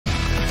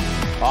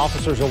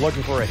Officers are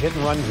looking for a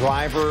hit-and-run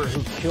driver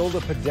who killed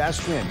a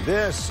pedestrian.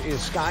 This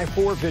is Sky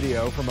 4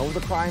 video from over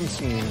the crime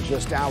scene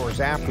just hours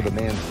after the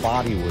man's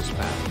body was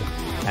found.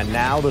 And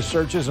now the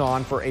search is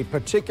on for a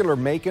particular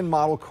make and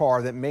model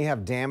car that may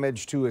have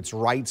damage to its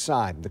right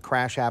side. The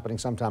crash happening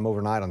sometime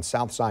overnight on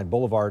Southside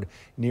Boulevard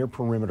near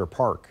Perimeter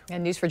Park.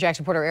 And News 4 Jax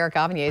reporter Eric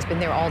Avanier has been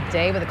there all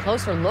day with a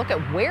closer look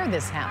at where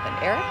this happened.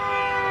 Eric?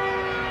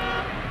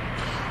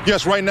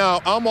 Yes, right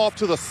now I'm off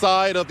to the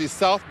side of the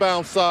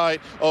southbound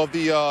side of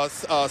the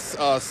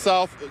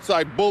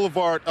Southside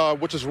Boulevard,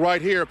 which is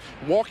right here,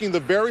 walking the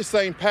very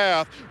same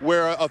path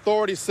where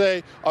authorities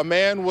say a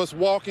man was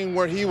walking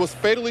where he was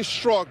fatally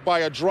struck by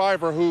a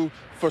driver who,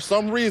 for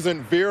some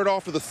reason, veered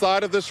off to the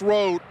side of this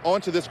road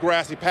onto this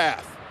grassy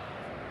path.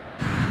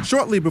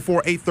 Shortly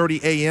before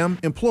 8:30 a.m.,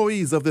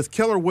 employees of this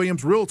Keller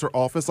Williams Realtor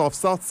office off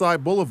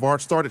Southside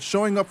Boulevard started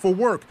showing up for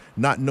work,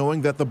 not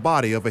knowing that the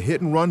body of a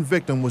hit-and-run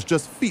victim was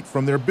just feet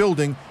from their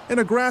building in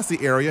a grassy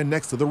area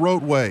next to the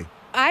roadway.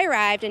 I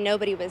arrived and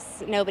nobody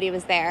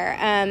was there.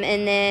 And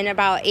then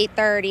about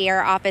 8:30,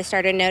 our office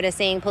started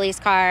noticing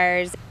police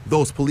cars.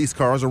 Those police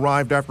cars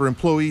arrived after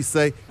employees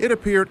say it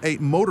appeared a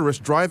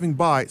motorist driving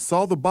by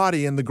saw the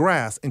body in the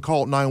grass and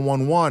called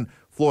 911.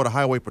 Florida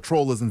Highway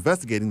Patrol is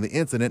investigating the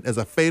incident as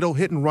a fatal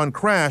hit-and-run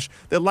crash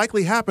that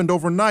likely happened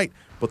overnight,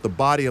 but the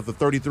body of the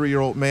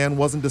 33-year-old man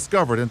wasn't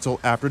discovered until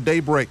after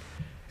daybreak.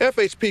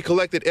 FHP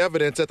collected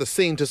evidence at the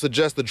scene to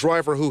suggest the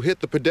driver who hit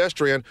the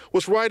pedestrian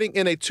was riding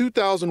in a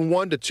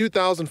 2001 to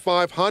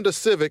 2005 Honda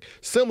Civic,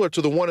 similar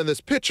to the one in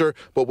this picture,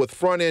 but with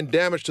front-end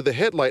damage to the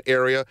headlight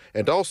area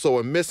and also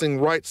a missing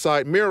right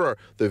side mirror.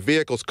 The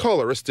vehicle's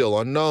color is still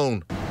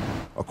unknown.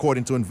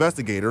 According to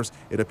investigators,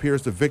 it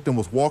appears the victim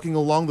was walking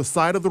along the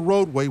side of the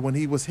roadway when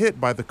he was hit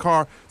by the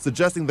car,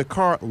 suggesting the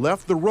car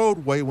left the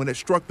roadway when it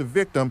struck the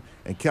victim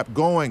and kept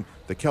going.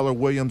 The Keller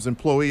Williams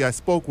employee I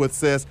spoke with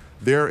says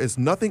there is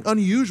nothing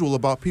unusual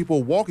about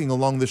people walking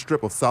along this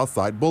strip of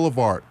Southside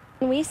Boulevard.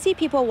 We see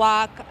people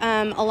walk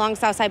along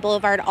Southside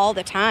Boulevard all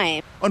the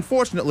time.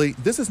 Unfortunately,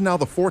 this is now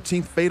the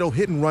 14th fatal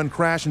hit-and-run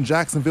crash in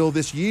Jacksonville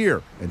this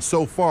year, and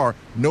so far,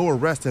 no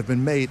arrests have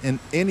been made in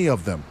any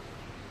of them.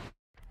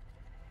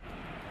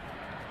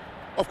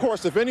 Of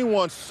course, if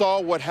anyone saw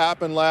what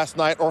happened last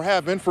night or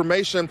have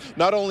information,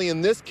 not only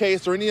in this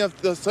case or any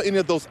of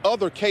those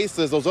other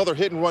cases, those other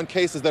hit-and-run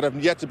cases that have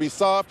yet to be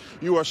solved,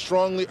 you are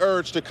strongly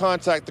urged to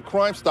contact the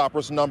Crime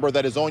Stoppers number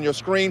that is on your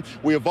screen.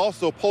 We have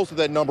also posted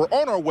that number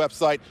on our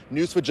website,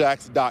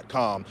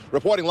 news4jax.com.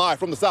 Reporting live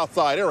from the South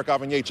Side, Eric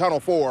Avanier, Channel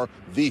 4,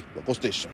 the local station.